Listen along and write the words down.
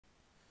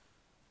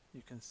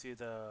You can see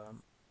the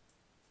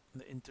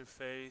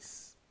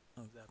interface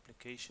of the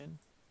application,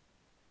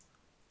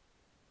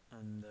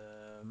 and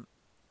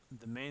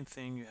the main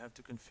thing you have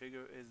to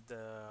configure is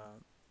the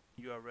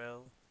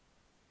URL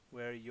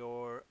where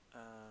your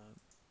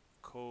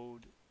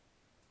code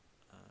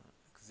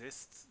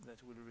exists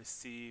that will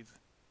receive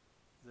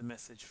the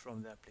message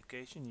from the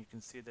application. You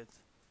can see that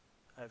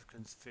I've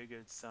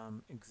configured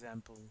some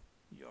example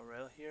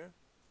URL here.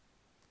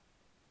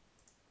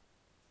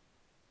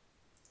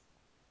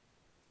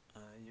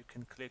 You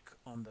can click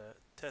on the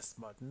test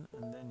button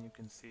and then you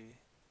can see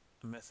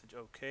a message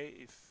OK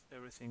if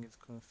everything is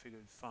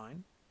configured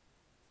fine.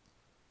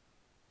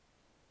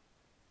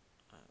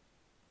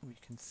 We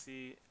can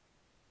see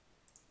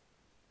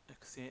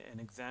an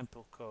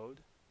example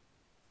code.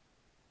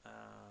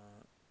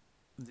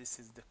 This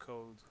is the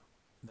code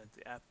that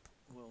the app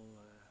will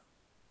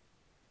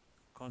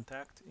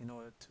contact in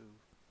order to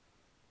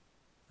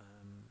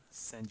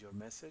send your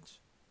message.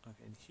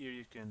 Okay, and here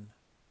you can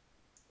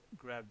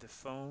grab the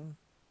phone.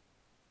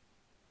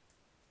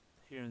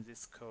 Here in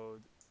this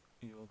code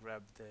you will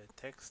grab the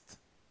text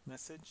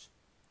message.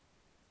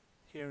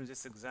 Here in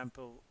this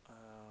example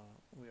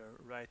we are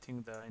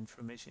writing the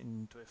information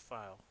into a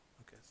file.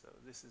 Okay, so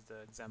this is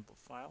the example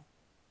file,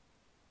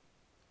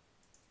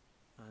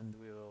 and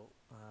we will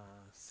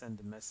send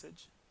the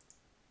message.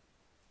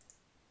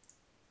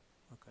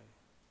 Okay,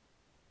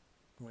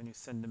 when you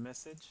send the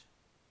message,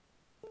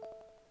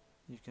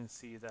 you can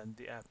see that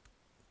the app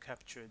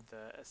captured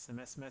the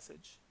SMS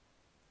message,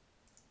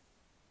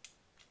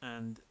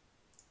 and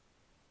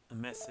a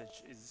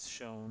message is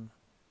shown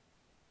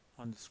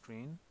on the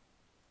screen,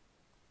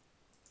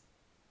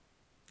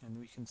 and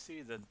we can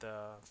see that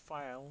the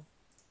file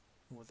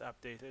was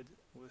updated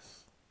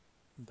with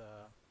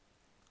the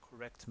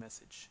correct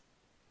message.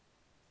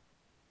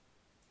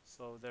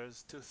 So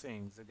there's two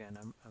things. Again,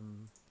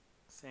 I'm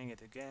saying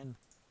it again.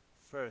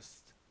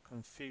 First,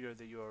 configure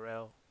the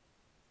URL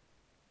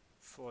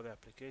for the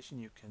application.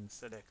 You can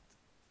select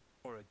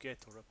or a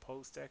get or a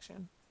post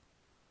action,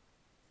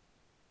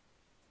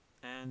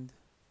 and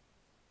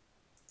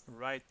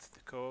write the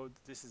code.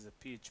 This is a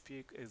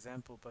PHP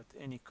example, but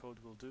any code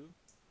will do.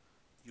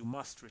 You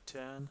must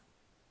return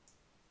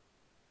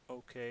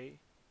OK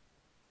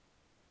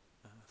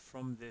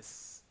from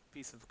this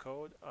piece of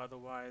code,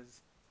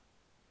 otherwise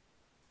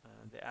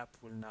the app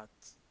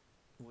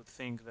would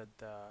think that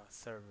the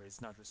server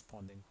is not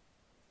responding.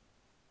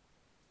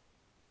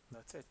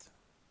 That's it.